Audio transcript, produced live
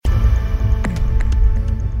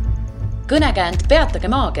Kõnekäänd Peatage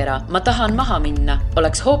maakera, ma tahan maha minna,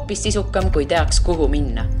 oleks hoopis sisukam, kui teaks, kuhu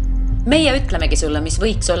minna. Meie ütlemegi sulle, mis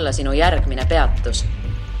võiks olla sinu järgmine peatus.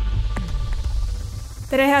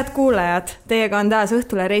 Tere head kuulajad, teiega on taas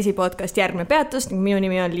Õhtule reisipodcast Järgmine peatus ning minu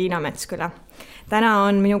nimi on Liina Metsküla. Täna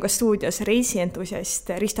on minuga stuudios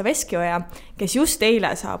reisientusiast Risto Veskioja, kes just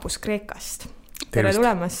eile saabus Kreekast. Tere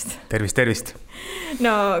tulemast. Tervist.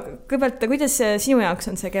 No, kõigepealt, kuidas sinu jaoks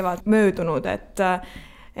on see kevad möödunud,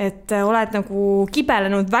 et oled nagu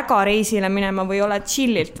kibelenud väga reisile minema või oled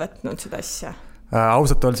chillilt võtnud seda asja?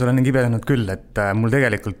 Ausalt öeldes olen kibelenud küll, et mul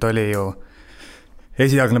tegelikult oli ju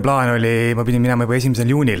esialgne plaan oli, ma pidin minema juba 1.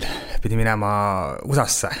 juunil, pidin minema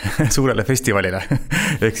USA-sse suurele festivalile.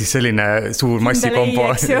 Ehk siis selline suur massikombo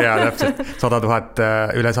ja täpselt 100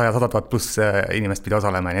 000, üle 100 000 pluss inimest pidi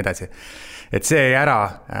osalema ja nii edasi. Et see jäi ära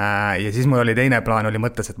ja siis mul oli teine plaan oli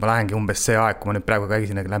mõttes, et ma lähengi umbes see aeg, kui ma nüüd praegu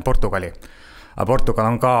käisin, lähen Portugali. Aga Portugal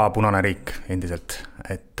on ka punane riik endiselt,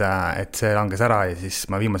 et see langes ära ja siis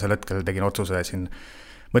ma viimasel hetkel tegin otsuse siin.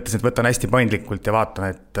 Mõtlesin, et võtan hästi paindlikult ja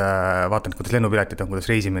vaatan, kuidas lennupiletid on, kuidas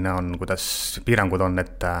reisimine on, kuidas piirangud on,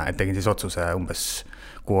 et tegin siis otsuse umbes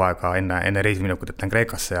 6 aega enne reisiminekut, et lähen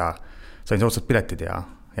Kreekasse ja sain see otsud piletid ja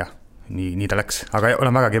nii ta läks. Aga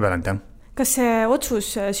olen väga kibelenud, jah. Kas see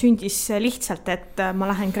otsus sündis lihtsalt, et ma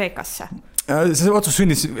lähen Kreekasse? See otsus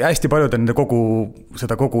sündis hästi paljud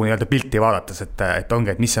kogu nii-öelda pilti vaadates, et ongi,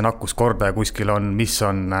 et mis see nakkuskordaja kuskil on, mis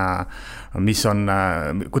on,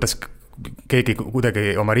 kuidas keegi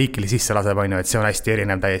kuidagi oma riikili sisse laseb, et see on hästi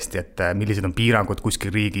erinev täiesti, et millised on piirangud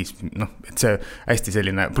kuskil riigis, et see hästi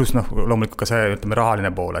selline, pluss loomulikult ka see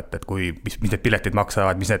rahaline pool, et mis need piletid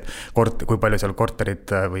maksavad, kui palju seal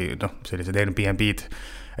korterid või sellised Airbnb-d,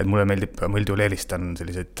 et mulle meeldib eelistan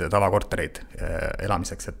selliseid tavakortereid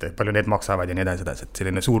elamiseks, et palju need maksavad ja nii edasi, et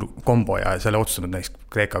selline suur kombo ja selle otsustanud näiteks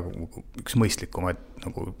Kreeka üks mõistlikumaid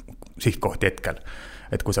sihtkohti hetkel,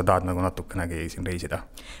 et kui sa tahad natukenegi siin reisida.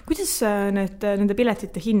 Kuidas nende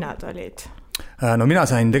piletite hinnad olid? No mina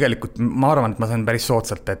sain tegelikult, ma arvan, et ma sain päris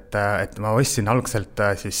soodsalt, et ma ostsin algselt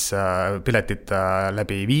siis piletid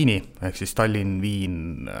läbi Viini, ehk siis Tallinn,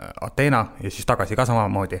 Viin, Ateena ja siis tagasi ka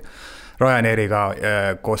samamoodi. Ryanairiga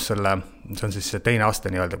koos see on siis teine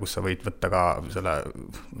aste nii-öelda, kus sa võid võtta ka selle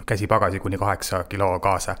käsipagasi kuni 8 kilo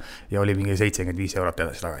kaasa ja oli mingi 75 eurot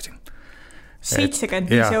edasi tagasi.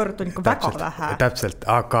 75 eurot on ikka väga vähe. Täpselt,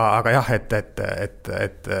 aga jah,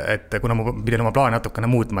 et kuna ma pidin oma plaani natukene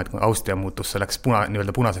muutma, et kui Austria muutus, see läks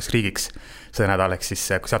nii-öelda punaseks riigiks see nädal, eks siis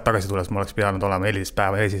kui sealt tagasi tules, ma oleks pidanud olema 14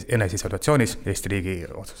 päeva eneseisollatsioonis Eesti riigi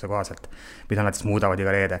otsuse kohaselt, mida nad siis muudavad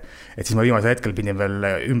iga reede. Et siis ma viimasel hetkel pidin veel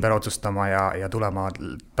ümber otsustama ja tulema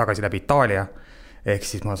tagasi läbi Itaalia. Ehk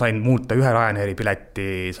siis ma sain muuta ühe Ryanairi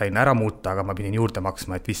pileti, sain ära muuta, aga ma pidin juurde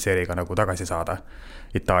maksma, et Wizzairiga tagasi saada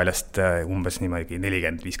Itaaliast umbes niimoodi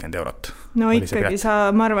 40-50 eurot. No ikkagi,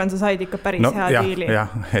 ma arvan, sa said ikka päris hea diili.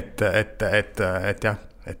 Jah, et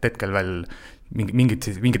hetkel veel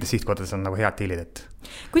mingites sihtkodades on head diilid, et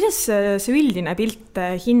kuidas see üldine pilt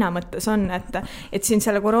hinna mõttes on, et siin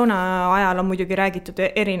selle koroona ajal on muidugi räägitud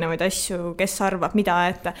erinevaid asju, kes arvab mida,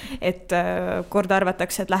 et kord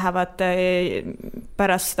arvatakse, et lähevad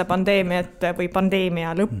pärast seda pandeemiat või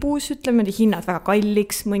pandeemia lõpus, ütleme, hinnad väga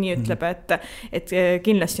kalliks, mõni ütleb, et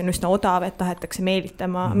kindlasti on üsna odav, et tahetakse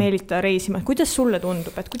meelitada reisima. Kuidas sulle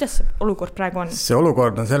tundub, et kuidas see olukord praegu on? See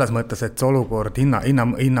olukord on selles mõttes, et see olukord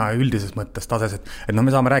hinna üldises mõttes tases, et me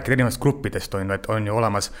saame rääkida erinevast gruppidest, et on ju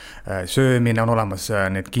olemas söömine, on olemas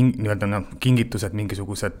need kingitused,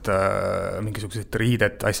 mingisugused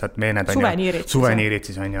riided, asjad, meened, suveniirid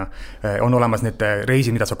siis on ju, on olemas need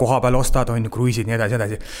reisid, mida sa koha peal ostad, on ju kruiisid, nii edasi.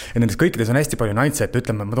 Ja nendes kõikides on hästi palju nantse, et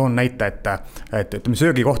ütleme, ma toon näite, et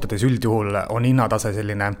söögikohtades üldjuhul on hinnatase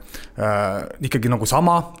selline ikkagi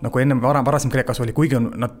sama, nagu enne varasem Kreekas oli, kuigi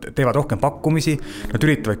nad teevad rohkem pakkumisi, nad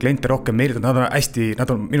üritavad kliente rohkem meelitada,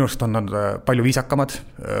 nad on minu arust on nad palju viisakamad,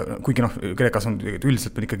 kuigi Kreekas on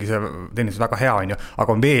üldiselt on ikkagi see teenus väga hea, on ju,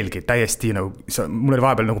 aga on veelgi täiesti mul oli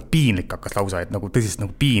vahepeal piinlik hakkas lausa, et tõsist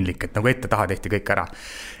piinlik, et ette taha tehti kõik ära.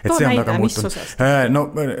 Too näide, mis osast? No,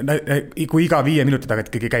 kui iga 5 minuti taga,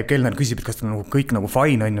 et käib kelner, küsib, et kas ta kõik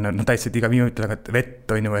fine on ju, täitselt iga 5 minuti taga, et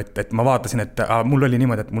vett on ju, et ma vaatasin, et mul oli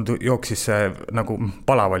niimoodi, et mul jooksis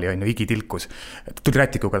palav oli, on ju, igitilkus. Tuli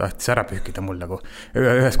rätikuga tahtis ära pühkida mul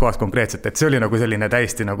ühes kohas konkreetselt, et see oli selline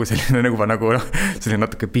täiesti selline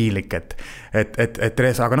natuke piinlik, et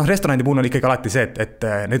aga restoranide puhul on ikkagi alati see, et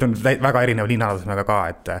need on väga erineva linnatasemega ka,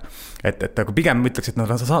 et nagu pigem ütleks, et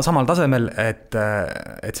nad on samal tasemel, et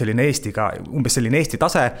selline Eestiga, umbes selline Eesti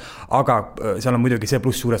tase, aga seal on muidugi see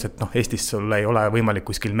pluss juures, et Eestis sul ei ole võimalik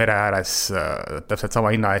kuskil mere ääres täpselt sama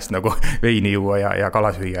hinna eest nagu veini juua ja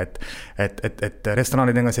kala süüa, et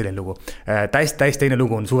restoranidega on selline lugu. Täiesti teine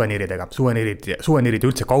lugu on suveniiridega. Suveniirid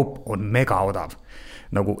üldse kaup on mega odav.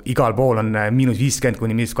 Nagu igal pool on -50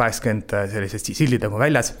 kuni -80 sellised sildid nagu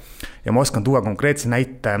väljas ja ma oskan tuua konkreetse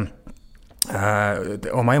näite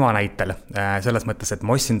oma ema näitel, selles mõttes, et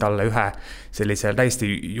ma ostsin talle ühe sellise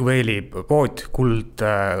täiesti juveelipood, kuld,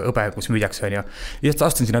 hõbe, kus müüdakse on ju. Ja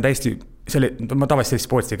astun sinna täiesti, ma tavaliselt sellist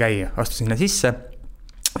poodist ei käi, astusin sinna sisse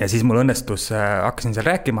ja siis mul õnnestus, hakkasin seal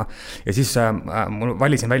rääkima ja siis mul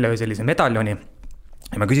valisin välja ühe sellise medaljoni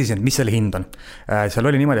ja ma küsisin, et mis selle hind on. Seal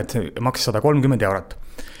oli niimoodi, et see maksis 130 €.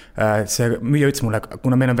 See müüja ütles mulle,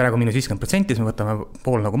 kuna meil on praegu -50%, siis me võtame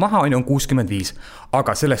pool nagu maha, on 65,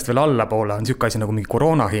 aga sellest veel allapoole on siuke asi nagu mingi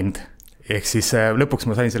koroona hind, ehk siis lõpuks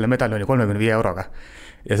ma sain selle medaljoni 35 €.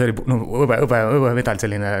 Ja see oli hõbe medal,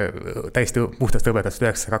 selline täiesti puhtast hõbedast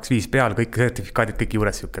 925 peal, kõik sertifikaadid, kõik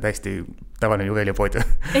juures, siuke täiesti tavaline juveelipood.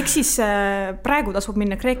 Ehk siis praegu tasub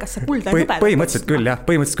minna Kreekasse kulda ja hõbeda? Põhimõtteliselt küll, jah.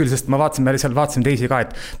 Põhimõtteliselt küll, sest ma vaatasin teisi ka,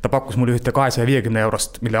 et ta pakkus mulle ühte 250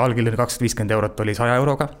 €, mille allkirjade 250 € oli 100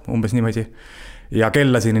 € umbes niimoodi. Ja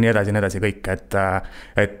kellasin ja nii edasi kõik, et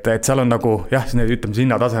seal on nagu, jah, ütleme, see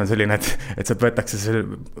hinnatase on selline, et sealt võetakse see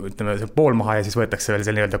pool maha ja siis võetakse veel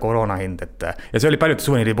selline koroona hind, ja see oli paljudes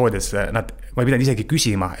suveniiripoodides, ma ei pidanud isegi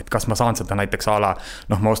küsima, et kas ma saan seda näiteks ala,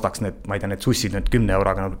 ma ostaks need, ma ei tea, need sussid nüüd 10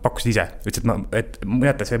 €, nad pakkusid ise, ütlesid, et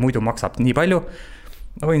mõnete see muidu maksab nii palju,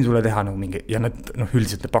 ma võin sulle teha nagu mingi, ja nad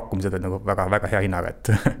üldiselt need pakkumised on nagu väga, väga hea hinnaga,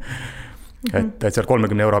 et seal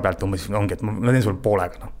 30 € pealt umbes ongi, et ma teen sulle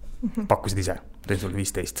poolega, pakkusid ise, teen sulle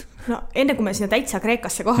 15. No enne kui me sinna täitsa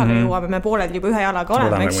Kreekasse kohale jõuame, me pooled juba ühe jalaga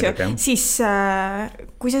oleme, eks ju, siis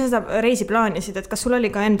kui sa seda reisi plaanisid, et kas sul oli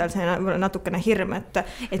ka endal see natukene hirm,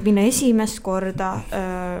 et minna esimest korda,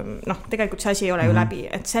 tegelikult see asi ei ole ju läbi,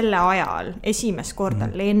 et selle ajal esimest korda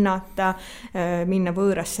lennata, minna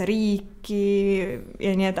võõrasse riiki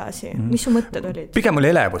ja nii edasi. Mis su mõtted olid? Pigem oli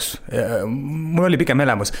elevus. Mul oli pigem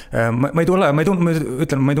elevus. Ma ei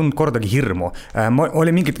tundnud kordagi hirmu.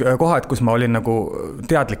 Oli mingid kohad, kus ma olin nagu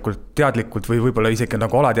teadlikult või võib-olla isegi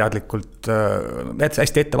nagu alateadlikult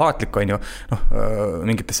hästi ettevaatlik on ju,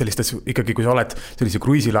 mingites sellistes, ikkagi kui sa oled sellise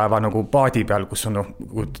kruiisilaeva nagu paadi peal, kus on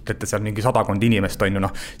ütlete seal mingi 100 inimest on ju,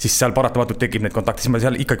 siis seal paratamatult tekib need kontakti, siis ma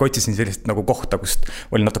seal ikkagi otsisin sellist nagu kohta, kust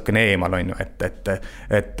oli natukene eemal on ju,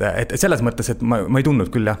 et selles mõttes, et ma ei tundnud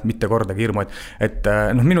küll jah, mitte kordagi hirmu, et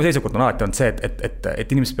minu seisukoht on alati olnud see,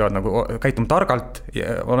 et inimesed peavad nagu käituma targalt ja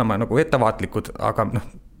olema nagu ettevaatlikud, aga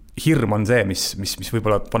hirm on see, mis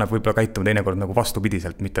võib-olla paneb käituma teinekord nagu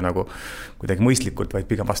vastupidiselt, mitte nagu kuidagi mõistlikult, vaid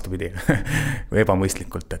pigem vastupidi või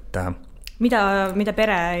ebamõistlikult, et Mida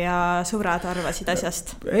pere ja sõbrad arvasid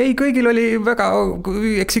asjast? Ei, kõigil oli väga,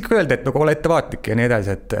 eks ikka öelda, et nagu ole ettevaatlik ja nii edasi,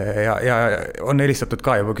 et ja on helistatud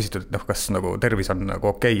ka juba küsitud, et kas nagu tervis on nagu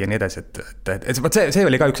okei ja nii edasi, et see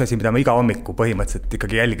oli ka üks asi, mida ma iga hommiku põhimõtteliselt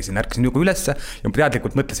ikkagi jälgisin, ärkasin juba ülesse ja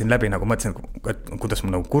teadlikult mõtlesin läbi, nagu mõtlesin, et kuidas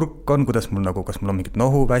mul nagu kurk on, kuidas mul nagu, kas mul on mingit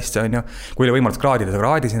nohu västi on ja kui oli võimalus kraadida,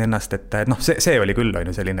 kraadisin ennast, et see oli küll on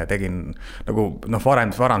ju selline, tegin nagu varem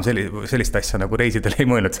sellist asja nagu reisidel ei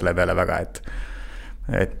mõelnud selle peale väga,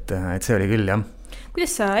 et see oli küll, jah.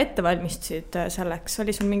 Kuidas sa ette valmistusid selleks?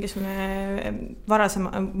 Oli sul mingisugune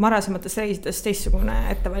varasemates reisides teistsugune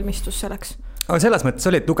ettevalmistus selleks? Selles mõttes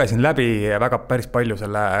oli, et lugesin läbi väga päris palju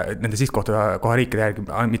nende sihtkohariikide järgi,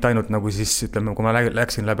 mitte ainult nagu siis, ütleme, kui ma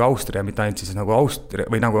läksin läbi Austria, mitte ainult siis nagu Austria,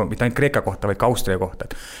 või nagu mitte ainult Kreeka kohta, vaid ka Austria kohta,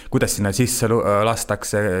 et kuidas sinna sisse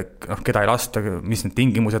lastakse, keda ei lasta, mis need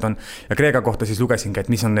tingimused on, ja Kreeka kohta siis lugesingi,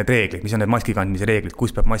 et mis on need reeglid, mis on need maski kandmise reeglid,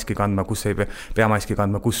 kus peab maski kandma, kus ei pea maski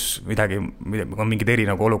kandma, kus midagi, on mingid eri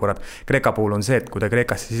nagu olukorrad. Kreeka puhul on see, et kui te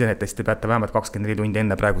Kreekasse sisenete, siis te peate vähemalt 24 tundi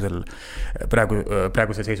enne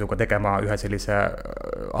praeguse seisuga tegema ühe sellise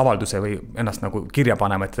avalduse või ennast nagu kirja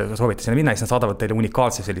panema, et soovite sinna minna, siis nad saadavad teile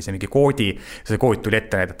unikaalse sellise mingi koodi, see kood tuli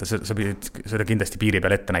ette näidata, sa pidid seda kindlasti piiri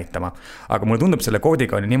peal ette näitama. Aga mulle tundub selle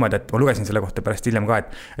koodiga oli niimoodi, et ma lugesin selle kohta pärast hiljem ka,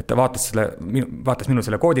 et ta vaatas minu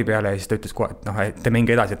selle koodi peale ja siis ta ütles kohe, et te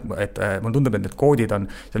minge edasi, et mulle tundub, et need koodid on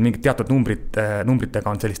seal mingid teatud numbritega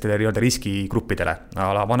on sellistele riskigruppidele,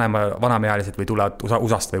 vanamealised või tulevad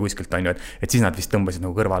USA-st või kuskilt on ju, et siis nad vist tõmbasid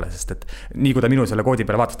nagu kõrvale, sest et nii kui ta minu selle koodi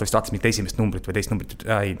peale vaatas, ta vist vaatas mitte esimest numbrit või teist numbrit,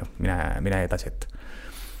 ei, mine edasi,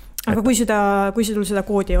 aga kui sul seda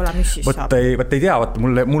koodi ei ole, mis siis saab? Võt ei tea,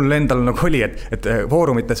 mul endal nagu oli, et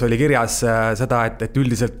foorumites oli kirjas seda, et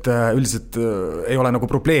üldiselt ei ole nagu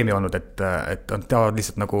probleemi olnud, et on teavad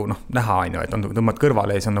lihtsalt nagu näha, et on tõmmad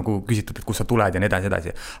kõrvale ja siis on nagu küsitud, et kus sa tuled ja nii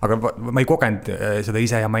edasi. Aga ma ei kogenud seda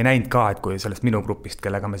ise ja ma ei näinud ka, et kui sellest minu grupist,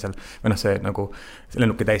 kellega me seal, või see nagu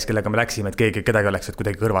lennuki täis, kellega me läksime, et kedagi oleks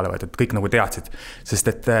kuidagi kõrvale võetud, kõik nagu teadsid.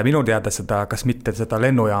 Sest et minu teada seda, kas mitte seda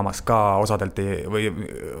lennujaamas ka osadelt või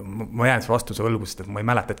ma jään see vastuse võlgu, sest et ma ei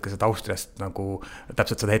mäleta hetke seda Austriast nagu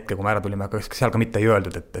täpselt seda hetke, kui me ära tulime, aga seal ka mitte ei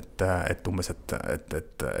öeldud, et umbes, et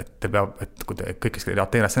teil peab, et kui te kõik, kes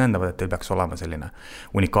Ateenasse lendavad, et teil peaks olema selline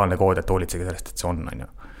unikaalne kood, et hoolitsege sellest, et see on.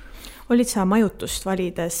 Olid sa majutust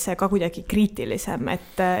valides ka kuidagi kriitilisem,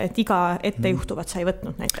 et iga ettejuhtuvat sa ei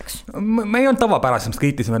võtnud näiteks? Ma ei olnud tavapärasemast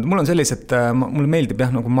kriitilisem, mul on sellised, mulle meeldib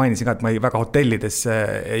jah, nagu mainisin ka, et ma ei väga hotellides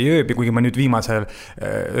ei ööbi, kuigi ma nüüd viimasel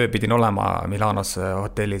ööpidin olema Milanos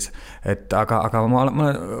hotellis, aga ma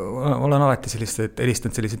olen alati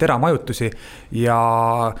helistanud selliseid eramajutusi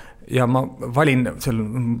ja ma valin seal,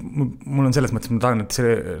 mul on selles mõttes, ma tahan,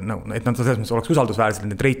 et nad selles mõttes oleks usaldusväärsed,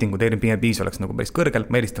 need reitingud Airbnb-s oleks nagu päris kõrgelt,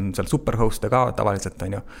 ma helistan seal superhost'e ka tavaliselt,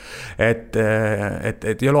 on ju. Et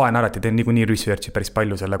ja loen ära, et teen niikuinii research'i päris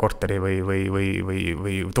palju selle korteri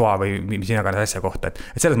või toa või mis inaganes asja kohta,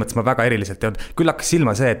 et selles mõttes ma väga eriliselt ei olnud. Küll hakkas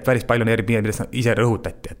silma see, et päris palju on Airbnb-des ise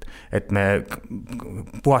rõhutati, et me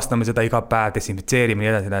puhastame seda iga päev, desinfitseerime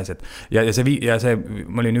ja edasi. Ja see,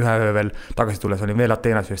 ma olin ühe öö veel tagasi tulles, olin veel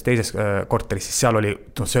Ateenas ühes teises korteris, siis seal oli,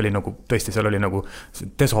 see oli nagu, tõesti, seal oli nagu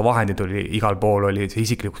desovahendid oli igal pool, oli see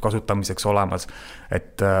isiklikuks kasutamiseks olemas,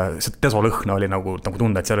 et see desolõhna oli nagu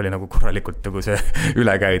tunda, et seal oli nagu korralikult nagu see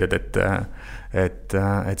üle käidud, et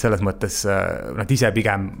selles mõttes nad ise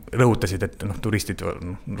pigem rõhutasid, et turistid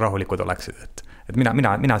rahulikud oleksid, et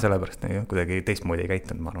mina sellepärast kuidagi teistmoodi ei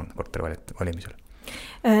käitunud, ma arvan, korteri valimisel.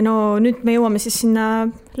 No nüüd me jõuame siis sinna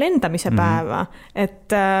lendamise päeva,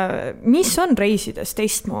 et mis on reisides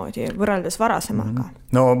teistmoodi võrreldes varasemaga?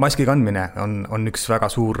 No maski kandmine on üks väga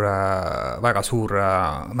suur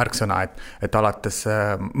märksõna, et alates,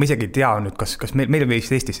 ma isegi ei tea nüüd, kas meil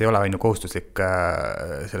vist Eestis ei ole ainu kohustuslik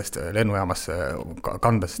sellest lennujaamas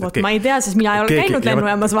kanda. Ma ei tea, sest mina ei ole käinud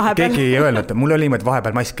lennujaamas vahepeal. Keegi ei öelnud, mul oli et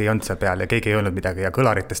vahepeal maski ei olnud seal peal ja keegi ei öelnud midagi ja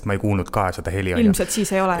kõlaritest ma ei kuulnud ka seda heli. Ilmselt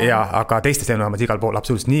siis ei ole. Ja, aga teistes lennujaamas igal pool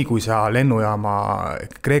absoluutselt nii, kui sa lennujaama,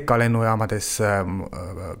 Kreeka lennujaamades,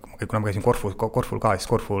 kuna ma käisin Korful ka,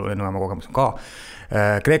 siis Korfu lennujaama kogemus on ka,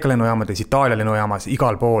 Kreeka lennujaamades, Itaalia lennujaamas,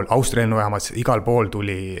 igal pool, Austria lennujaamas, igal pool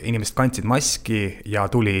tuli, inimesed kandsid maski ja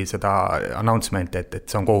tuli seda announcement, et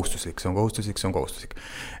see on kohustuslik.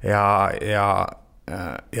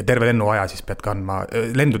 Ja terve lennuaja siis pead kandma,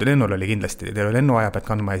 lennul oli kindlasti, terve lennuaja pead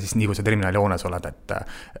kandma ja siis nii kui sa terminali joones oled, et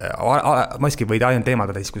maski võid ainult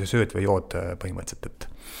eemaldada siis, kui sa sööd või jood põhimõtteliselt,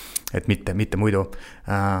 et mitte muidu.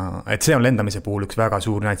 Et see on lendamise puhul üks väga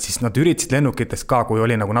suur näit, siis nad üritasid lennukitest ka, kui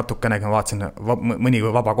oli nagu natukenegi, ma vaatasin, mõni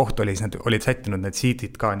vaba koht oli, siis nad olid sättinud need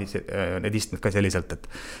siitid ka, need istmed ka selliselt,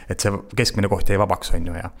 et see keskmine koht jäi vabaks, on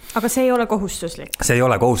ju. Ja. Aga see ei ole kohustuslik? See ei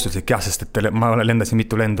ole kohustuslik, jah, sest et ma lendasin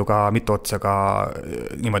mitu otsaga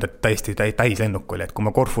niimoodi, et täiesti täis lennuk oli, et kui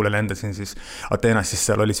ma Korfule lendasin, siis Ateenas, siis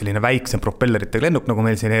seal oli selline väiksem propellerite lennuk, nagu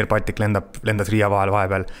meil siin Air Baltic lendas Riia vahel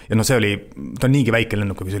vahepeal ja no see oli, ta on niigi väike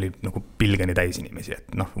lennuk, aga see oli nagu pilgeni täis inimesi,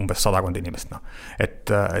 et umbes 100 inimest,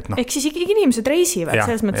 Ehk siis ikkagi inimesed reisivad,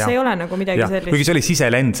 selles mõttes ei ole nagu midagi sellist. Kuigi see oli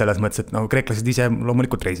siselend selles mõttes, et kreeklased ise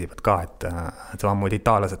loomulikult reisivad ka, et samamoodi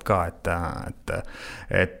itaallased ka,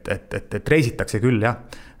 et reisitakse küll, jah.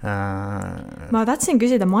 Ma tahtsin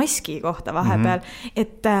küsida maski kohta vahepeal,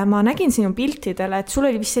 et ma nägin sinu piltidele, et sul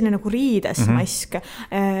oli vist selline nagu riides mask.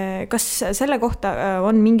 Kas selle kohta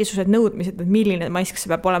on mingisugused nõudmised, et milline mask see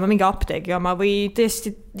peab olema, mingi apteegi oma või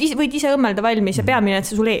tõesti võid ise õmmelda valmis ja peamine, et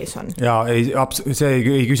see sul ees on? Jaa, see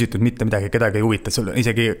ei küsitud mitte midagi, kedagi ei huvita,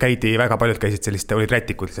 isegi väga paljud käisid selliste, olid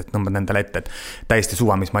rätikud, et tõmbad nendele ette, et täiesti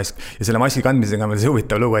suvamismask ja selle maski kandmisega on see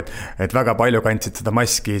huvitav lugu, et väga palju kandsid seda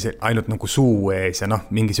maski ainult nagu suu ees ja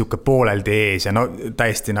mingi siuke pooleldi ees ja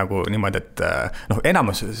täiesti nagu niimoodi, et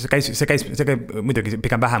enamus, see käib muidugi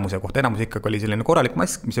pigem vähemuse kohta, enamus ikkagi oli selline korralik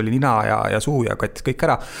mask, mis oli nina ja suu ja kattis kõik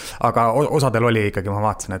ära, aga osadel oli ikkagi, ma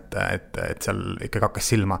vaatasin, et seal ikkagi hakkas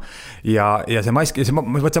silma ja see mask,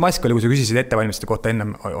 see mask oli, kui sa küsisid ettevalmistuste kohta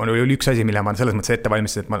ennem, oli üks asi, mille ma selles mõttes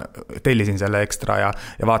ettevalmistasin, et ma tellisin selle ekstra ja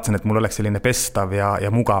vaatasin, et mul oleks selline pestav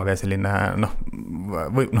ja mugav ja selline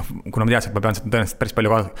kuna ma teadsin, et ma pean seda tõenäoliselt päris palju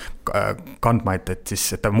kandma, et siis,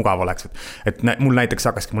 et ta mugav oleks, et mul näiteks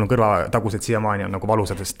hakkaski, mul on kõrvatagused siiamaani on nagu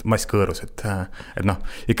valusadest mask hõõrus, et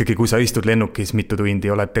ikkagi kui sa istud lennukis mitu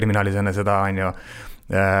tundi, oled terminalis enne seda, on ju,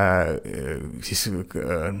 siis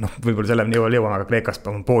noh, võib-olla selleni jõuame, aga Kreekas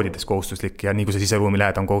on poodides kohustuslik ja nii kui sa siseruumi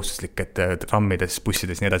lähed, on kohustuslik, et trammides,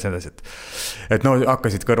 bussides, nii edasi, et no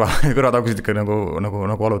hakkasid kõrvad hakkasid ikka nagu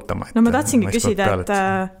valutama. No ma tahtsingi küsida,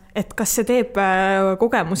 et kas see teeb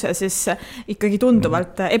kogemuse siis ikkagi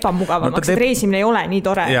tunduvalt ebamugavamaks, et reisimine ei ole nii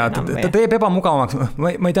tore. Ja ta teeb ebamugavamaks,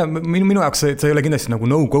 ma ei tea, minu jaoks see ei ole kindlasti nagu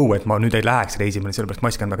no-go, et ma nüüd ei läheks reisimine, sellepärast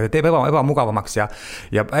maski on, aga ta teeb ebamugavamaks ja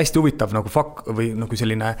hästi huvitav nagu fakt või nagu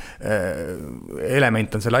selline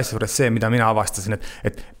element on selle asja juures see, mida mina avastasin,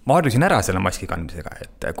 et ma harjusin ära selle maski kandmisega,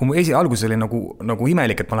 et kui mu alguses oli nagu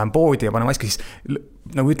imelik, et ma lähen poodi ja panen maski, siis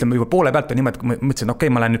nagu ütleme juba poole pealt on niimoodi, et ma mõtlesin, okei,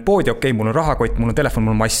 ma lähen nüüd poodi, okei, mul on rahakott, mul on telefon,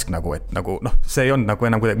 mul on mask nagu, et nagu noh, see ei olnud nagu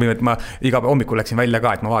enam kuidagi, et ma iga hommikul läksin välja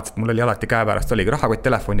ka, et ma vaatasin, et mul oli alati käepärast, oligi rahakott,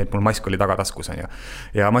 telefon, et mul mask oli tagataskus on ju.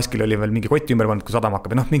 Ja maskil oli veel mingi kotti ümber pandud, kui sadama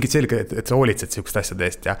hakkab ja noh, mingid selge, et sa hoolitsed siukest asjade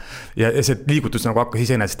eest ja see liigutus nagu hakkas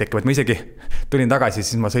iseenesest tekkima, et ma isegi tulin tagasi,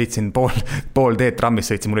 siis ma sõitsin pool teed trammis,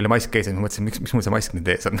 sõitsin, mul oli mask ees ja ma mõtlesin, miks mul see mask nüüd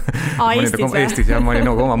ees on. Eestis ja ma olin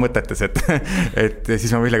nagu oma mõtetes, et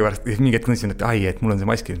siis ma millegipärast mingi hetk mõtlesin, et ai, et mul on see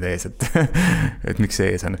mask nüüd ees, et miks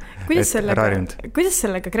see ees on. Kuidas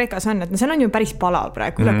sellega Kreekas on, et seal on ju päris palav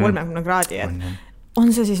praegu, üle 30 kraadi, et on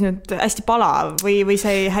see siis nüüd hästi palav või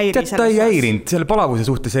see ei häiri? Ta ei häirinud, selle palavuse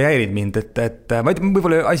suhtes ei häirinud mind, et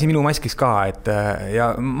võib-olla asi minu maskis ka, et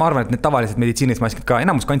ja ma arvan, et need tavalised meditsiinilised maskid ka,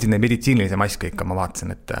 enamus kandsid neid meditsiinilise maske ikka, ma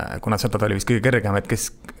vaatasin, et kuna seda oli vist kõige kergem, et kes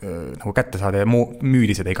nagu kätte saada ja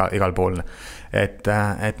müüdi seda igal pool. Et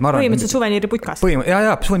ma arvan, põhimõtteliselt suveniiriputkast.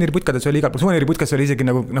 Ja suveniiriputkades oli igal pool, suveniiriputkast oli isegi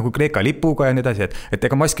nagu Kreeka lipuga ja nii edasi, et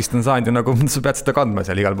ega maskist on saanud ju nagu, sa pead seda kandma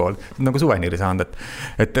seal igal pool, nagu suveniiri saanud,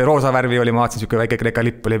 et roosa värvi oli, ma vaatasin siuke väike Kreeka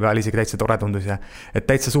lipp oli peal, isegi täitsa tore tundus ja et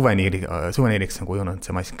täitsa suveniiriks on kujunud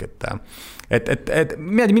see mask, et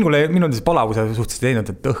minul see palavuse suhtes teinud,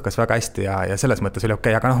 et õhkas väga hästi ja selles mõttes oli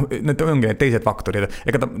okei, aga noh, need ongi need teised faktorid,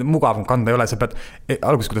 ega ta mugav kanda ei ole, sa pead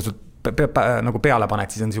alguses, kui ta nagu peale paned,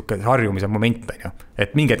 siis on siuke harjumise moment, on ju,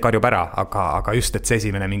 et mingi hetk harjub ära, aga just, et see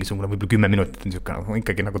esimene mingisugune võib-olla 10 minutit on siuke nagu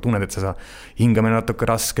ikkagi nagu tunned, et sa hingamine natuke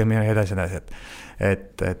raskem ja edasi,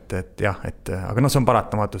 et jah, aga noh, see on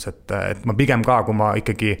paratamatus, et ma pigem ka, kui ma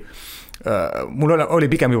ikkagi mul oli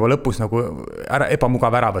pigem juba lõpus nagu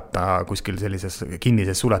ebamugav ära võtta kuskil sellises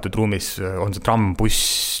kinnises suletud ruumis, on see tramm,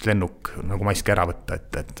 buss, lennuk, nagu maski ära võtta,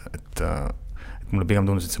 et mulle pigem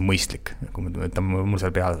tundus, et see on mõistlik, kui ma võtan mul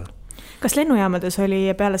seal peale. Kas lennujaamades oli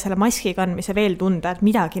peale selle maski kandmise veel tunda, et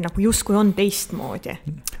midagi nagu justkui on teistmoodi?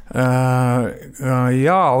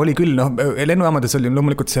 Jaa, oli küll, noh, lennujaamades oli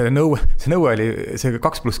loomulikult see nõue oli see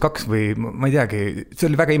 2+2 või ma ei teagi,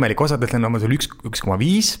 see oli väga imelik, osades lennujaamades oli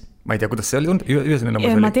 1,5, ma ei tea, kuidas see oli tund?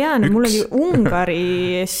 Ma tean, mul oli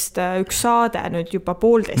Ungarist üks saade nüüd juba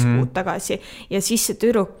 1,5 kuud tagasi ja siis see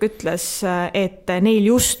tüdruk ütles, et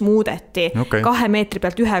neil just muudeti 2 meetri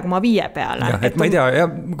pealt 1,5 peale. Ja, et ma ei tea, ja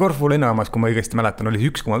Korfu lennujaamas, kui ma õigesti mäletan,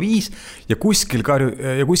 oli 1,5 ja kuskil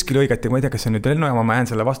õigati, ma ei tea, kas see nüüd lennujaama, ma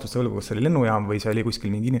jään selle vastuse õlgu, kas see oli lennujaam või see oli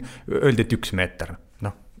kuskil mingi, öeldi, et 1 meeter,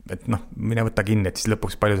 mine võtta kinni, et siis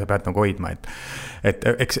lõpuks palju sa pead nagu hoidma, et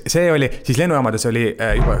eks see oli, siis lennujaamades oli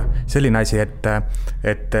juba selline asi, et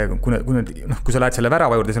kui sa lähed selle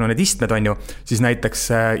värava juurde, seal on need istmed on ju, siis näiteks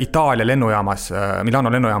Itaalia lennujaamas,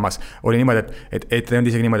 Milano lennujaamas oli niimoodi, et on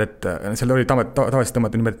isegi niimoodi, et seal oli tavaliselt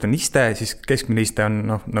tõmmata niimoodi, et on iste, siis keskmine iste on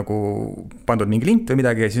nagu pandud mingi lint või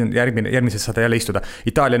midagi ja siis on järgmises saada jälle istuda.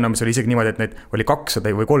 Itaalia lennujaamas oli isegi niimoodi, et neid oli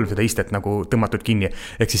 200 või 300 istet nagu tõmmatud kinni,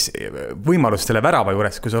 ehk siis võimalus selle värava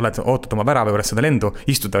juures, kui sa ootad oma värava juures seda lendu,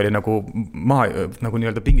 istuda oli nagu maha, nagu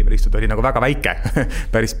nii-öelda pingi peal istuda oli nagu väga väike.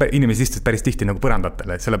 Inimesed istusid päris tihti nagu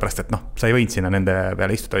põrandatele, sellepärast, et sa ei võinud sinna nende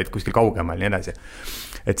peale istuda, olid kuskil kaugemal ja nii edasi.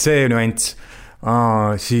 Et see nüanss,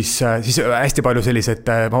 siis hästi palju sellised,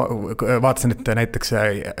 ma vaatasin, et näiteks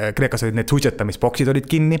Kreekas olid need suitsetamisboksid olid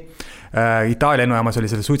kinni, Itaalia lennujaamas oli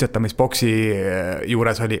selle suitsetamisboksi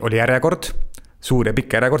juures oli järjekord, suur ja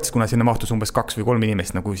pikk järjekord, kuna sinna mahtus umbes 2 või 3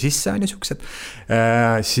 inimest nagu sisse on ja siuksed.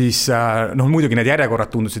 Siis muidugi need järjekorrad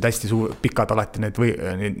tundusid hästi pikad alati need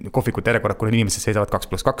kohvikute järjekorrad, kui need inimesed seisavad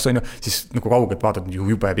 2+2 on ju, siis nagu kaugelt vaatad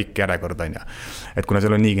jube pikk järjekord on ju. Et kuna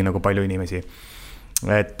seal on niigi nagu palju inimesi.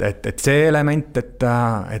 Et see element,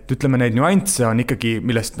 et ütleme neid nüansse on ikkagi,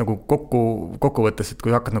 millest nagu kokku võttes, et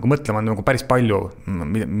kui hakkad nagu mõtlema, on nagu päris palju,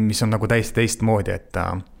 mis on nagu täiesti teistmoodi,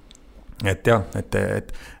 et jah, et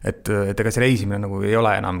ega see reisimine nagu ei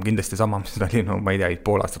ole enam kindlasti sama, mis seda oli, ma ei tea,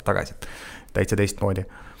 5 aastat tagasi, täitsa teistmoodi.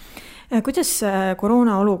 Kuidas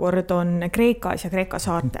koroona olukord on Kreekas ja Kreeka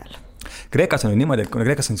saartel? Kreekas on niimoodi, et kuna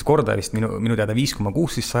Kreekas on siis kordaja vist minu teada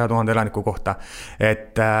 5,6 siis 100 000 elaniku kohta,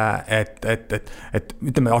 et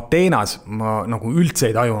ütleme, Ateenas ma nagu üldse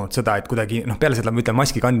ei tajunud seda, et kuidagi, peale seda ma ütlen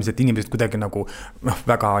maski kandmised, inimesed kuidagi nagu,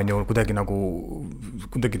 väga on ju kuidagi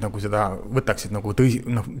nagu seda võtaksid nagu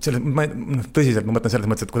tõsiselt, ma mõtlen selles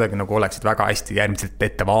mõttes, et kuidagi nagu oleksid väga hästi järgmiselt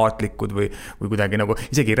ettevaatlikud või kuidagi nagu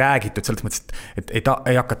isegi räägitud selles mõttes, et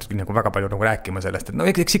ei hakatud nagu väga palju nagu rääkima sellest,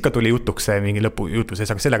 et eks ikka tuli jutuks see mingi lõpujutlus,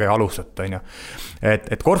 aga sellega ei alustat, on ju.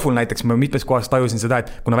 Et Korful näiteks ma mitmes kohas tajusin seda, et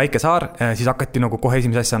kuna väike saar, siis hakati nagu kohe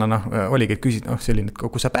esimese asjana, oligi, et küsid, selline,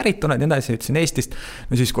 kus sa pärit oled, nii edasi, ütlesin Eestist,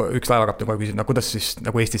 no siis üks laevakapten kohe küsid, kuidas siis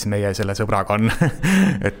nagu Eestis meie selle sõbraga on,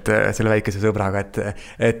 et selle väikese sõbraga,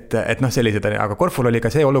 et sellised, aga Korful oli ka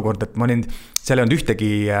see olukord, et ma olin, seal ei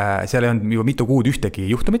olnud juba mitu kuud ühtegi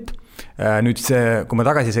juhtumit. Nüüd see, kui ma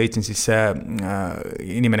tagasi sõitsin, siis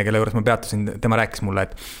inimene, kelle juures ma peatusin, tema rääkis mulle,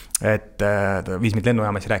 et viis mind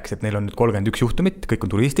lennujaamas ja rääkis, et neil on nüüd 31 juhtumit, kõik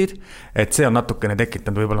on turistid, et see on natukene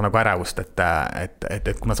tekitanud võib-olla nagu ärevust, et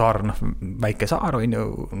kuna saar, väike saar on ju,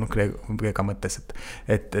 Kreeka mõttes,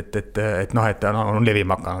 et on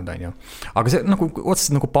levima hakanud, on ju. Aga see nagu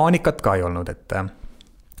otseselt nagu paanikat ka ei olnud,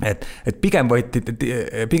 et pigem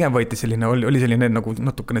võeti selline, oli selline nagu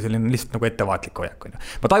natukene selline lihtsalt nagu ettevaatlik hoiak.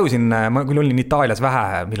 Ma tajusin, ma küll olin Itaalias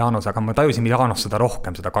vähe Milanos, aga ma tajusin Milanos seda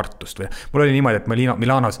rohkem, seda kartust. Või mul oli niimoodi, et ma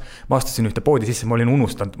Milanos, ma astusin ühte poodi sisse, ma olin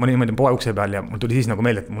unustanud, ma olin niimoodi poe ukse peal ja mul tuli siis nagu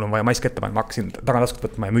meelde, et mul on vaja mask ette panna, ma hakkasin tagataskut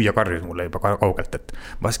võtma ja müüa karjus mulle juba kaugelt, et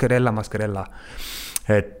maskerella.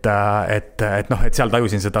 Et seal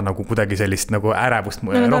tajusin seda nagu kuidagi sellist nagu ärevust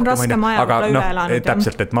rohkem, aga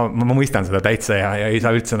täpselt, et ma mõistan seda täitsa ja ei saa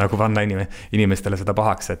üldse nagu panna inimestele seda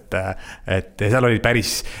pahaks, et seal oli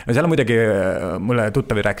päris, seal on muidugi, mulle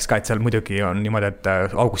tuttavi rääkis ka, et seal muidugi on niimoodi, et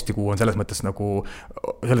augustikuu on selles mõttes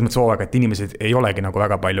hooaeg, et inimesed ei olegi nagu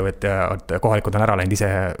väga palju, et kohalikud on ära läinud ise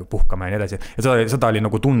puhkama ja nii edasi. Ja seda oli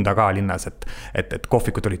nagu tunda ka linnas, et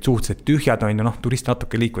kohvikud olid suhteliselt tühjad, on ju, turist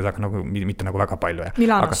natuke liikus, aga nagu mitte nagu väga palju.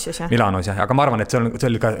 Milanos siis, jah? Milanos, jah. Aga ma arvan, et see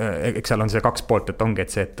oli ka, eks seal on see kaks poolt, et ongi,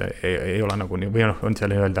 et see, et ei ole nagu nii, või on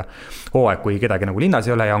seal öelda hooaeg, kui kedagi nagu linnas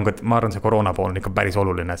ei ole ja on ka, ma arvan, see koroona pool on ikka päris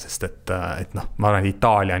oluline, sest et ma arvan, et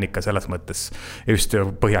Itaalia on ikka selles mõttes, just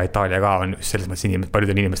Põhja-Itaalia ka on just selles mõttes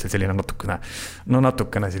paljudel inimestel selline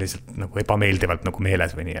natukene selliselt nagu ebameeldivalt nagu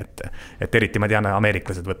meeles või nii, et eriti ma tean,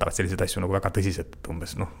 ameeriklased võtavad selliseid asju nagu väga tõsiselt,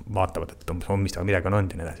 umbes vaatavad, et umbes mis midagi on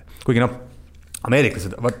olnud ja nii edasi. Kuigi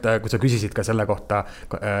ameeriklased, kui sa küsisid ka selle kohta,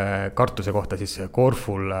 kartuse kohta, siis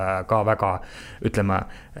Korful ka väga, ütleme,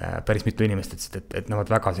 päris mitu inimest ütlesid, et nad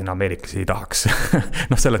väga sinna Ameeriklasi ei tahaks.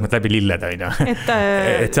 Selles mõttes läbi lilled, on ju.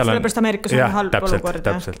 Et sellepärast Ameerikas on halb olukord.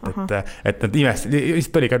 Täpselt, et nad imest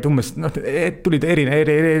oli ka umbes, tulid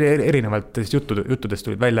erinevalt juttudest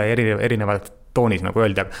tulid välja erinevalt toonis, nagu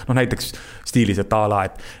öeldi, aga näiteks stiilis, et ala,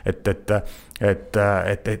 et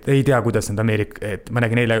ei tea, kuidas nad et ma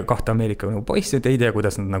nägin eile 2 Ameerika nagu poissi, et ei tea,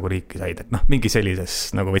 kuidas nad nagu riiki said, et mingi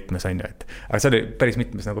sellises nagu võtmes on ju, aga see oli päris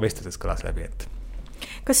mitmes nagu vestluses kõlas läbi,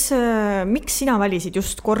 miks sina valisid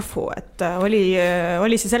just Korfu, et oli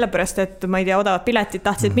see sellepärast, et ma ei tea, odavad piletid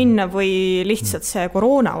tahtsid minna või lihtsalt see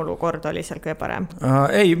koroona olukord oli seal kõige parem?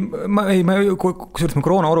 Kusjuures ma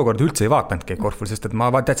koroona olukorda üldse ei vaatanudki Korful, sest et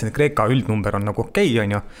ma teadsin, et Kreeka üldnumber on nagu okei,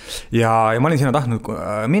 on ju, ja ma olin sinna tahtnud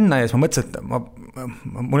minna ja siis ma mõtlesin, et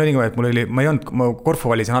mul oli, ma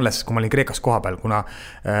Korfu valisin alles, kui ma olin Kreekas koha peal, kuna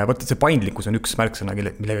võtta see paindlikkus on üks märksõna,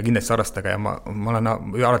 millega kindlasti arvestada ja ma olen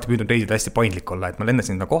alati püüdnud reisida hästi paindlik olla, et ma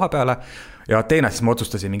lendasin koha peale ja Ateenas siis ma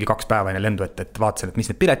otsustasin mingi 2 päeva enne lendu, et vaatasin, et mis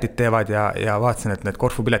need piletid teevad ja vaatasin, et need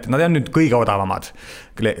Korfu piletid, nad on nüüd kõige odavamad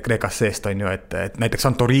Kreekas seest, on ju, et näiteks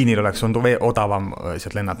Santorinil oleks odavam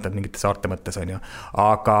sealt lennata mingite saarte mõttes, on ju,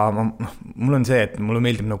 aga mul on see, et mulle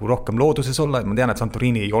meeldib nagu rohkem looduses olla, et ma tean, et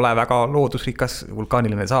Santorini ei ole väga loodusrikas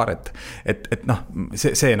vulkaaniline saar, et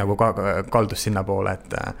see nagu ka kaldus sinna poole,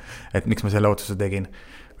 et miks ma selle otsuse tegin.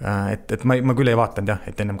 Et ma küll ei vaatanud jah,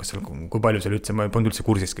 et ennem kui palju seal üldse, ma ei polnud üldse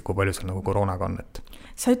kursiski, kui palju seal nagu koroonaga on.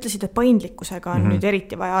 Sa ütlesid, et paindlikkusega on nüüd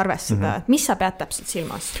eriti vaja arvestada, et mis sa pead täpselt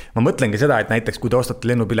silmas? Ma mõtlengi seda, et näiteks kui te ostate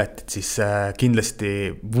lennupiletit, siis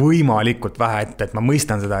kindlasti võimalikult vähe ette, et ma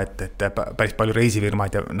mõistan seda, et päris palju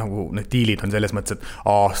reisifirmad ja nagu need diilid on selles mõttes, et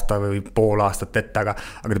aasta või pool aastat ette, aga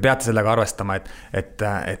te peate sellega arvestama, et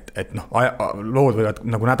lood võivad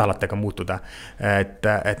nagu nädalatega muutuda. Et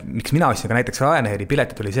miks mina ostsin ka näiteks Ryanairi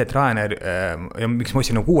piletit oli see, et Ryanair, ja miks ma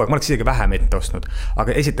ostsin nagu 6 aega, ma oleks isegi vähem ette ostnud,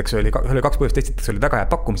 aga esiteks oli 2 põhjust, esiteks oli väga hea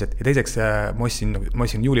pakkumised ja teiseks ma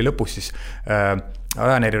ostsin juuli lõpus siis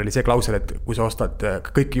Ryanairil oli see klausel, et kui sa ostad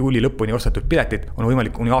kõik juuli lõpuni ostetud piletid, on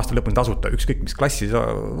võimalik kuni aasta lõpuni tasuta, ükskõik mis klassi sa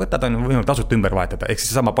võtad, on võimalik tasuta ümber vahetada, ehk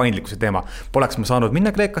siis sama paindlikkuse teema. Poleks ma saanud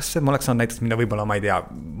minna Kreekasse, ma oleks saanud näiteks minna võib-olla, ma ei tea,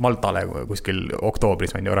 Maltale kuskil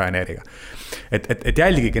oktoobris on ju Ryanairiga. Et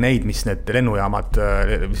jälgige neid, mis need lennujaamad,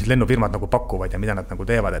 mis lennufirmad nagu pakuvad ja mida nad nagu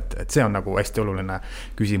teevad, et see on nagu hästi oluline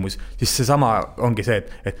küsimus. Siis see sama ongi see,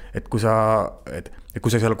 et kui sa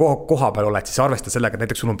seal koha peal oled, siis arvesta sellega, et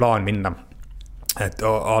näiteks sul on plaan minna. Et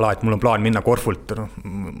mul on plaan minna Korfult,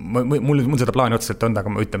 mul seda plaani otseselt on,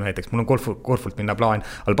 aga ma ütleme näiteks, mul on Korfult minna plaan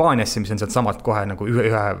Albaaniasse, mis on sealt samalt kohe nagu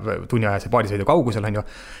ühe tunniajase paadisõidu kaugusel on ju,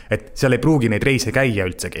 et seal ei pruugi neid reise käia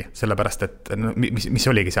üldsegi, sellepärast, et mis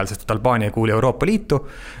oligi seal, sest Albaania ei kuuli Euroopa Liitu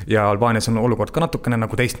ja Albaanias on olukord ka natukene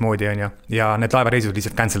nagu teistmoodi on ju, ja need laevareisid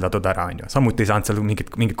liselt canceldatud ära on ju, samuti ei saanud seal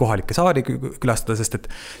mingit kohalikke saari külastada, sest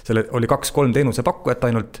et seal oli 2-3 teenuse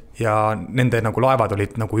pakkujat ainult ja nende nagu laevad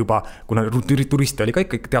olid nagu juba, kuna turiste oli ka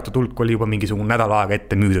ikka teatud hulk, oli juba mingisugune nädal aega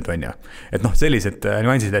ette müüdud on ju. Et noh, sellised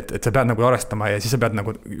nüansid, et sa pead nagu arvestama ja siis sa pead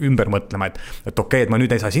nagu ümber mõtlema, et okei, et ma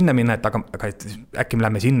nüüd ei saa sinna minna, et aga äkki me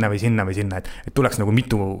lähme sinna või sinna või sinna, et tuleks nagu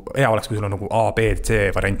mitu, hea oleks, kui sul on nagu A, B, C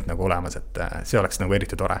variant nagu olemas, et see oleks nagu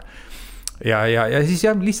eriti tore. Ja siis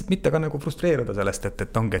jah, lihtsalt mitte ka nagu frustreeruda sellest,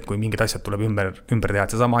 et ongi, et kui mingid asjad tuleb ümber teha, et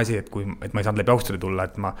see sama asi, et ma ei saanud läbi Austria tulla,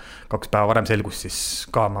 et ma 2 päeva varem selgus, siis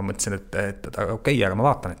ka ma mõtlesin, et okei, aga ma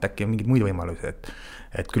vaatan, et äkki on mingid muid võimalusi,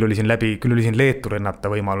 et küll oli siin Leetu lennata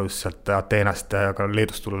võimalus sealt Ateenast, aga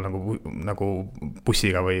Leedust tulla nagu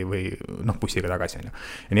bussiga või bussiga tagasi.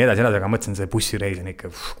 Ja nii edasi, aga mõtlesin, see bussireis on ikka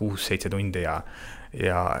 6-7 tundi ja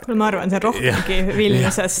ma arvan, see on rohkemgi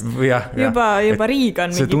Vilniusest. Juba Riiga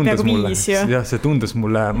on mingi peaaegu 5. Jah, see tundus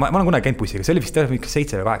mulle, ma olen kunagi käinud bussiga, see oli vist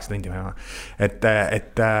 7 või 8 tundi. Et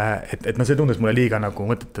see tundus mulle liiga nagu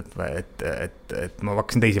mõtet, et ma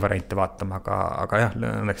hakkasin teisi variante vaatama, aga jah,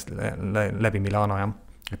 õnneks läbi Milano jah.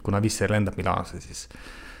 Et kuna Visser lendab Milanosse,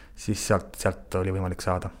 siis sealt oli võimalik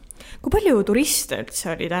saada. Kui palju turiste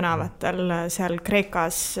üldse oli tänavatel seal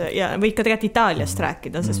Kreekas või ikka tegelikult Itaaliast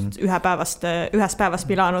rääkida, sest ühes päevast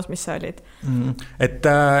Milanos, mis sa olid? Et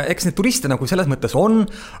eks need turiste nagu selles mõttes on,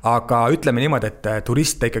 aga ütleme niimoodi, et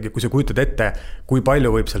turiste ikkagi, kui sa kujutad ette, kui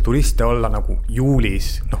palju võib seal turiste olla nagu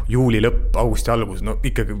juulis, juuli lõpp, augusti algus,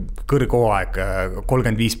 ikkagi kõrghooaeg,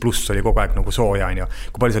 35+ oli kogu aeg nagu sooja,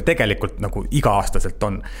 kui palju seal tegelikult nagu iga-aastaselt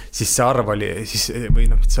on, siis see arv oli,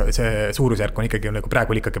 see suurusjärk on ikkagi,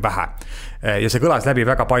 praegu oli ikkagi vähe. Ja see kõlas läbi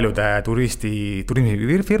väga paljude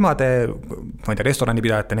turismifirmade, ma ei tea,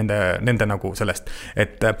 restoranipidajate, nende nagu sellest,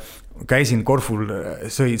 et käisin Korful,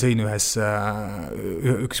 sõin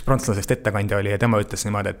üks prantslasest ettekandja oli ja tema ütles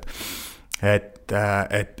niimoodi, et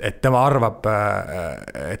tema arvab,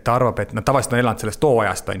 et nad tavaliselt on elanud sellest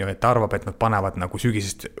tooajast, et ta arvab, et nad panevad nagu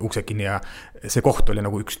sügisest ukse kinni ja see koht oli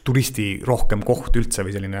nagu üks turisti rohkem koht üldse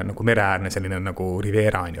või selline nagu mereäärne, selline nagu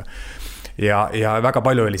Riviera on ju. Ja väga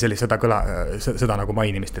palju oli seda nagu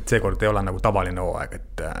mainimist, et seekord ei ole nagu tavaline hooaeg,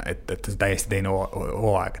 et täiesti teine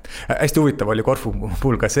hooaeg. Hästi huvitav oli Korfu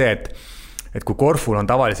puhul ka see, et kui Korful on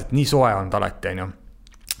tavaliselt nii soe olnud alati,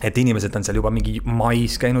 et inimesed on seal juba mingi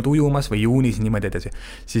mais käinud ujumas või juunis niimoodi edasi,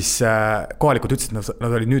 siis kohalikud ütlesid, et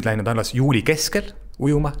nad olid nüüd läinud alles juuli keskel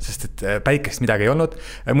ujuma, sest et päikest midagi ei olnud.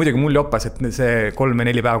 Muidugi mul joppas, et see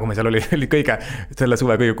 3-4 päeva, kui me seal oli kõige selle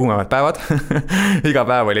suve kõige kuumemad päevad. Iga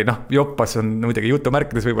päev oli, joppas on muidugi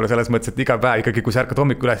jutumärkides võib-olla selles mõttes, et iga päev ikkagi, kui sa ärkad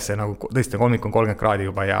hommikul üles, nagu tõesti hommik on 30 kraadi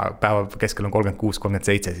juba ja päeva keskel on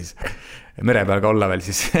 36-37, siis mere peal ka olla veel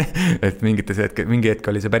siis, et mingi hetk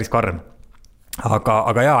oli see päris karm.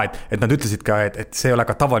 Aga jaa, et nad ütlesid ka, et see ei ole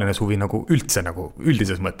ka tavaline suvi nagu üldse nagu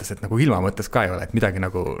üldises mõttes, et nagu ilma mõttes ka ei ole, et midagi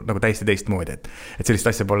nagu täiesti teistmoodi, et sellist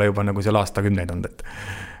asja pole juba nagu seal aastakümneid olnud,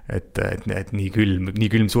 et nii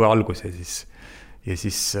külm suve algus ja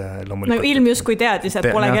siis loomulikult. Ilm justkui teadis, et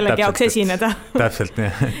pole kellegi jaoks esineda. Täpselt,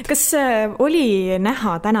 nii. Kas oli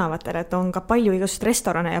näha tänavatel, et on ka palju igast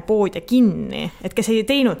restorane ja poode kinni, et kes ei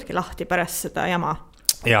teinudki lahti pärast seda jama?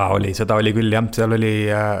 Jaa, seda oli küll jah, seal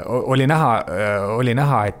oli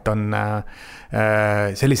näha, et on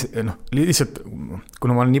lihtsalt,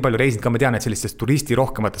 kuna ma olen nii palju reisinud ka, ma tean, et sellistest turisti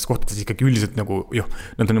rohkemates kohtades ikkagi üldiselt nagu,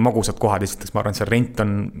 nad on ju magusad kohad, esiteks ma arvan, see rent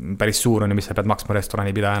on päris suur, mis sa pead maksma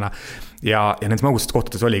restoranipidajana ja nendes magusad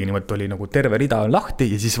kohtades oligi niimoodi, oli nagu terve rida on lahti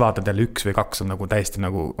ja siis vaatad jälle 1 või 2 on nagu täiesti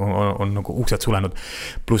nagu, on nagu uksed sulenud.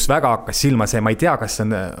 Plus väga hakkas silma see, ma ei tea, kas see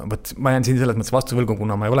on, ma jään siin selles mõttes vastuvõlgu,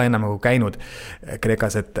 kuna ma ei ole enam nagu käinud Kreekas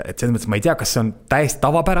Kreekas, et selles mõttes ma ei tea, kas see on täiesti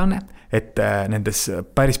tavapärane, et nendes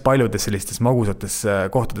päris paljudes sellistes magusates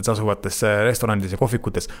kohtades asuvates restoranides ja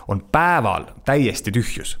kohvikutes on päeval täiesti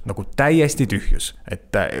tühjus, nagu täiesti tühjus,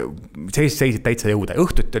 et seisid täitsa jõuda.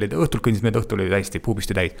 Õhtul kõndis mööda, õhtul oli täiesti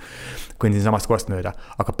puupisti täis, kõndin samast kohast mööda,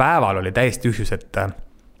 aga päeval oli täiesti tühjus,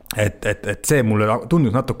 et see mulle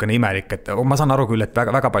tundus natukene imelik, et ma saan aru küll, et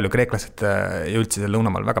väga palju kreeklased ja üldse seal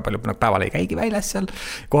lõunamaal väga palju päeval ei käigi väljas seal,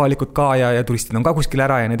 kohalikud ka ja turistid on ka kuskil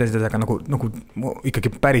ära ja need asjad, aga nagu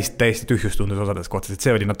ikkagi päris täiesti tühjus tundus osades kohtades, et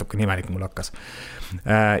see oli natukene imelik mul hakkas.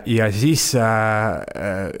 Ja siis,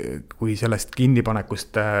 kui sellest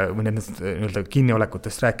kinnipanekust või nendest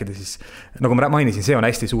kinniolekutest rääkida, siis nagu ma mainisin, see on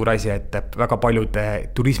hästi suur asi, et väga paljud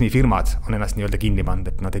turismifirmad on ennast nii-öelda kinni pannud,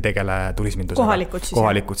 et nad ei tegele turismindusega.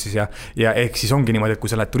 Kohalikud siis ja ehk siis ongi niimoodi, et kui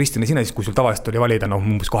sa lähed turistina sinna, siis kui sul tavaliselt oli valida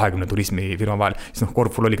umbes 20 turismifirma vahel, siis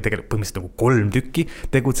Corful oli tegelikult põhimõtteliselt nagu 3 tükki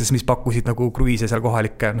tegutses, mis pakkusid nagu kruiise seal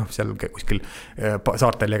kohalikke, seal kuskil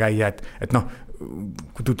saartel ja käia, et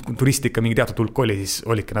kui turist ikka mingi teatud hulk oli, siis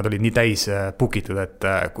nad olid nii täis pukitud, et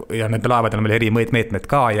ja nende laevadel on veel eri meetmed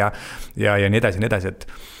ka ja nii edasi,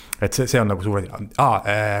 et see on nagu suur asi.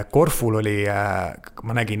 Corful oli,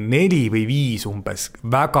 ma nägin 4 või 5 umbes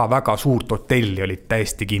väga-väga suurt hotelli olid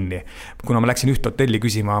täiesti kinni. Kuna ma läksin üht hotelli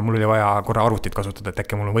küsima, mul oli vaja korra arvutit kasutada, et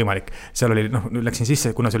äkki mul on võimalik. Seal oli, läksin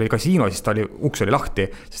sisse, kuna see oli kasiino, siis uks oli lahti,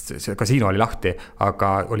 sest see kasiino oli lahti,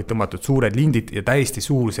 aga olid tõmmatud suured lindid ja täiesti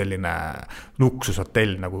suur selline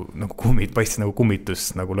luksushotell, nagu paistis nagu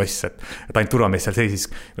kummitus, nagu loss, et ainult turvamees seal seisis,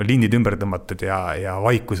 lindid ümber tõmmatud ja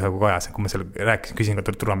vaikus nagu kajas. Kui ma seal rääkisin, küsin ka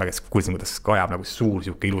turvamees, kuulsin, kuidas kajab nagu suur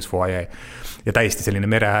siuke ilus foajee ja täiesti selline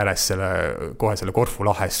mere ääres kohe selle Corfu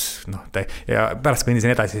lahes ja pärast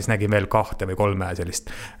kõndisin edasi, siis nägin veel 2 või 3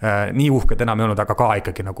 sellist nii uhked enam ei olnud, aga ka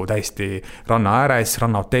ikkagi nagu täiesti ranna ääres,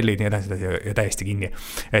 rannahotellid nii edasi ja täiesti kinni,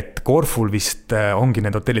 et Corful vist ongi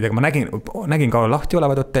need hotellidega, ma nägin ka lahti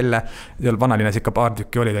olevad hotelle, seal vanalinnas ikka paar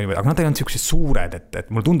tükki olid, aga nad ei olnud sellised suured,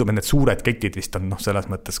 et mulle tundub, et need suured ketid vist on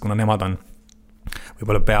selles mõttes, kuna nemad on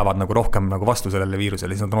võib-olla peavad nagu rohkem nagu vastu sellele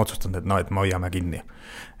viirusele, siis nad on otsustanud, et me hoiame kinni.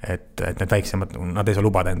 Et need väiksemad, nad ei saa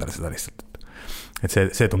lubada endale seda lihtsalt. Et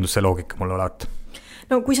see tundus see loogika mulle olevat.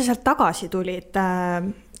 No kui sa sealt tagasi tulid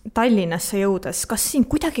Tallinnasse jõudes, kas siin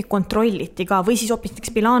kuidagi kontrolliti ka või siis hoopis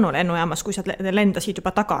Milano lennujaamas, kui sa lendasid juba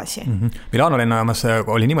tagasi? Milano lennujaamas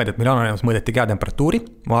oli niimoodi, et Milano lennujaamas mõõdeti kehatemperatuuri.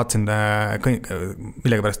 Ma vaatasin,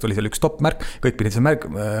 millega pärast oli seal üks stopp-märk, kõik pidid seal märk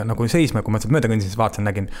nagu seisma, kui ma sealt mööda kõndsin, siis vaatasin,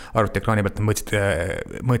 nägin arvutiekraani pealt,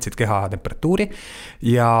 mõõtsid kehatemperatuuri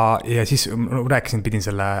ja siis rääkisin, pidin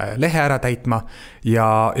selle lehe ära täitma ja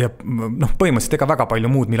põhimõtteliselt ega väga palju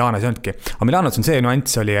muud Milanos ei olnudki. Aga Milanos on see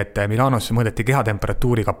nüanss oli, et Milanos mõõdeti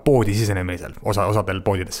kehatemperatuuriga poodi sisenemisel, osadel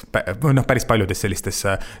poodides, päris paljudes sellistes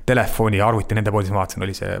telefoni ja arvuti, nende poodis ma vaatasin,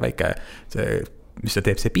 oli see väike, mis see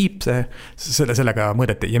teeb, see piip, sellega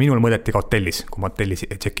mõõdeti ja minul mõõdeti ka hotellis, kui ma hotelli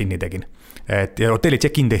check-in'i tegin. Ja hotelli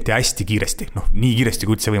check-in tehti hästi kiiresti, nii kiiresti,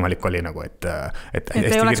 kui üldse võimalik oli, nagu, et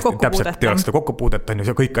ei oleks kokkupuudet, on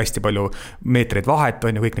ju, kõik hästi palju meetreid vahet,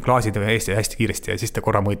 on ju, kõik need klaasid hästi kiiresti ja siis ta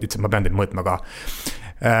korra ütles, et ma pean teid mõõtma ka.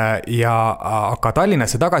 Aga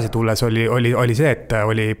Tallinnasse tagasi tulles oli see, et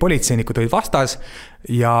oli politseinikud olid vastas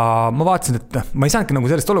ja ma vaatasin, et ma ei saanudki nagu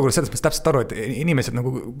sellest olukorrast sellest mõttes täpselt aru, et inimesed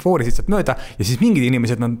nagu voorisid sealt mööda ja siis mingid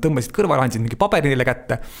inimesed tõmbasid kõrvale, andsid mingi paberile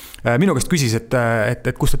kätte. Minu käest küsis, et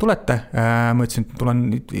kust te tulete? Ma ütlesin, et tulen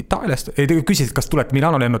Itaaliast. Ei, küsisid, kas tulete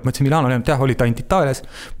Milano lennut? Ma ütlesin, Milano lennut, jah, oli ta ainult Itaalias.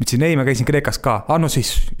 Ma ütlesin, ei, ma käisin Kreekas ka. No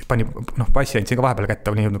siis pani passi andsin ka vahepeal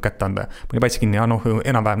kätte, oli jõudnud kätte anda. Pani passi kinni,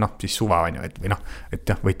 enam-vähem, siis suva on ju,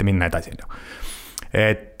 et võite minna edasi.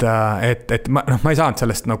 Et ma ei saanud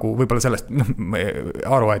sellest nagu võib-olla sellest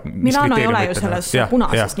aru, et Milano ei ole ju selles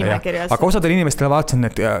punases nimekirjas. Aga osadele inimestele vaatasin,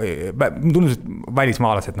 et tundus, et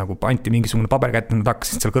välismaalased nagu anti mingisugune paber kätte, nad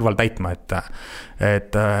hakkasid seal kõrval täitma,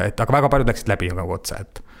 aga väga paljud läksid läbi nagu otse,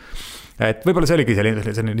 et võib-olla see oligi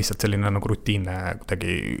lihtsalt selline nagu rutiinne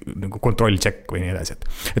kuidagi nagu kontroll-check või nii edasi.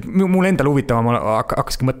 Et mul endal huvitav, ma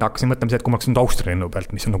hakkasin mõtlema see, et kui ma oleks nüüd Austria lennu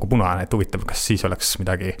pealt, mis on nagu punane, et huvitav, kas siis oleks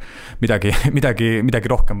midagi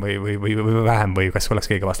rohkem või vähem või kas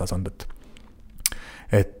oleks keegi vastas olnud.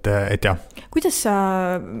 Et jah. Kuidas sa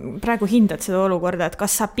praegu hindad seda olukorda, et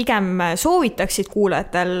kas sa pigem soovitaksid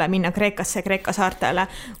kuulajatel minna Kreekasse, Kreeka saartele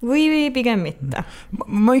või pigem mitte?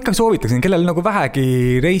 Ma ikkagi soovitaksin, kellel nagu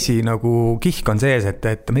vähegi reisi nagu kihk on sees, et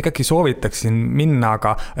ma ikkagi soovitaksin minna,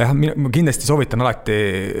 aga ma kindlasti soovitan alati,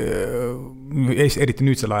 eriti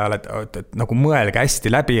nüüdsel ajal, et nagu mõelge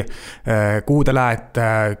hästi läbi, kuhu te lähete,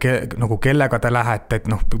 nagu kellega te lähete,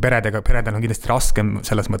 et peredel on kindlasti raskem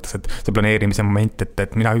selles mõttes, et see planeerimise moment, et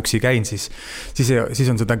et mina üksi käin, siis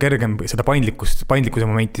on seda kergem, seda paindlikkuse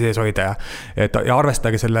momenti sees hoida ja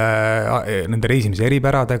arvestage nende reisimise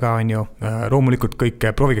eripäradega, on ju, loomulikult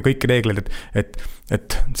proovige kõiki reegleid,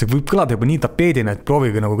 et see võib kõlada juba nii tapeedina, et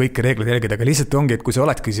proovige nagu kõiki reegleid jälgida, aga lihtsalt ongi, et kui sa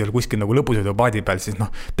oledki seal kuskil nagu lõbusõidupaadi peal, siis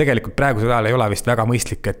tegelikult praegusel ajal ei ole vist väga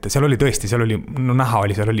mõistlik, et seal oli näha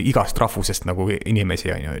oli, seal oli igast rahvusest nagu inimesi,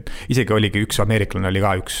 on ju, isegi oligi üks ameeriklane, oli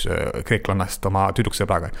ka üks kreeklannast oma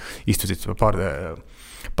tüdruksõbraga, istusid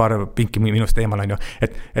paar pinki minust eemal, on ju,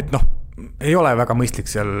 et ei ole väga mõistlik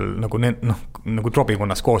seal nagu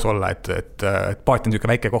trobikonnas koos olla, et paat on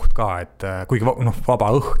niisugune väike koht ka, et kuigi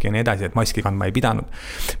vaba õhk ja nii edasi, et maski kandma ei pidanud.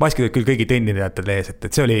 Maskid olid küll kõigi teenindajatel ees, et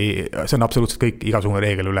see on absoluutselt kõik igasugune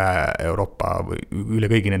reegel üle Euroopa või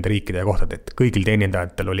üle kõigi nende riikide ja kohtade, et kõigil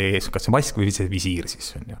teenindajatel oli ees kas see mask või see visiir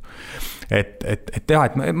siis on ju. Et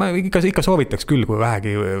ma ikka soovitaks küll, kui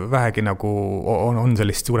vähegi nagu on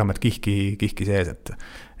sellist suuremat kihki sees,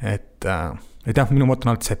 et jah, minu mõte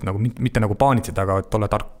on alati see, et nagu, mitte nagu paanitseda, aga et olla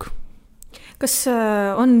tark. Kas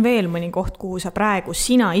on veel mõni koht, kuhu sa praegu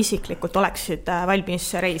sina isiklikult oleksid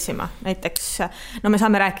valmis reisima? Näiteks, me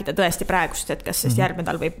saame rääkida tõesti praegust hetkest, sest järgmine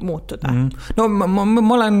nädal võib muutuda. No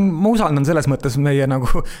ma usaldan selles mõttes meie nagu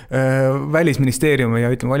välisministeeriumi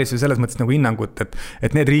ja ütleme valitsuse selles mõttes nagu hinnangut,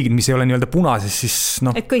 et need riigid, mis ei ole nii-öelda punases, siis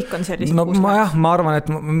et kõik on sellised ma arvan,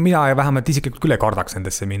 et mina ja vähemalt isiklikult küll ei kardaks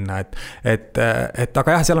nendesse minna, et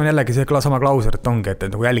aga jah, seal on jällegi see sama klausel, et ongi, et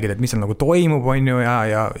nagu jälgida, et mis seal nagu toimub, on ju,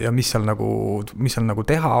 ja mis seal nagu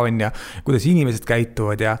teha on ja kuidas inimesed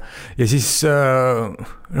käituvad ja siis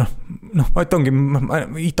et ongi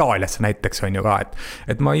Itaaliasse näiteks on ju ka,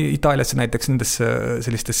 et ma Itaaliasse näiteks nendesse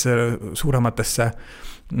sellistesse suurematesse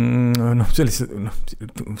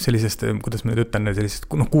sellisest, kuidas ma nüüd ütlen, sellisest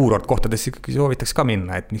kuurort kohtadesse ikkagi soovitaks ka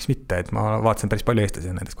minna, et miks mitte, et ma vaatasin päris palju eestlasi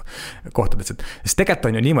nendes kohtades, sest tegelikult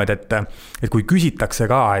on ju niimoodi, et kui küsitakse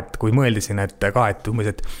ka, et kui mõeldisin, et umbes,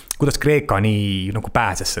 et kuidas Kreeka nii nagu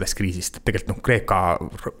pääses sellest kriisist, et tegelikult Kreeka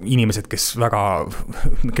inimesed,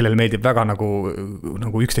 kellel meeldib väga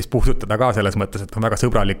nagu üksteist puhtutada ka selles mõttes, et on väga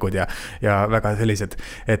sõbralikud ja väga sellised,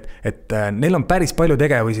 et neil on päris palju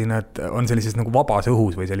tegevusi, nad on sellises nagu vabas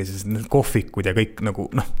õhus või sellises kohvikud ja kõik nagu,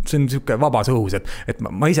 see on niisugune vabas õhus, et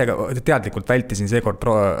ma ise teadlikult vältisin seekord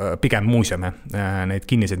pigem muuseume, neid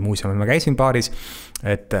kinniseid muuseume, ma käisin paaris,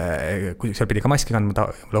 et kui seal pidi ka maski kandma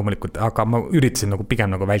loomulikult, aga ma üritasin nagu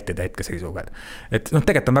pigem nagu vältida hetkeseisuga, et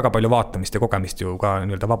tegelikult on väga palju vaatamist ja kogemist ju ka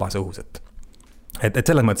nii-öelda vabas õhus, et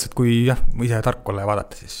selles mõttes, et kui jah, ise tark olla ja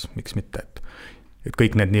vaadata, siis miks mitte, et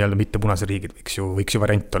kõik need nii-öelda mitte punased riigid võiks ju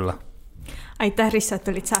variant olla. Aitäh, Risto, et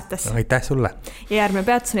tulid saatesse. Aitäh sulle. Ja järgmine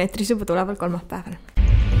peatus on eetris juba tuleval kolmapäeval.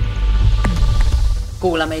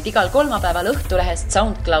 Kuula meid igal kolmapäeval Õhtulehest,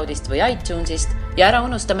 SoundCloudist või iTunesist ja ära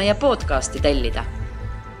unusta meie podcasti tellida.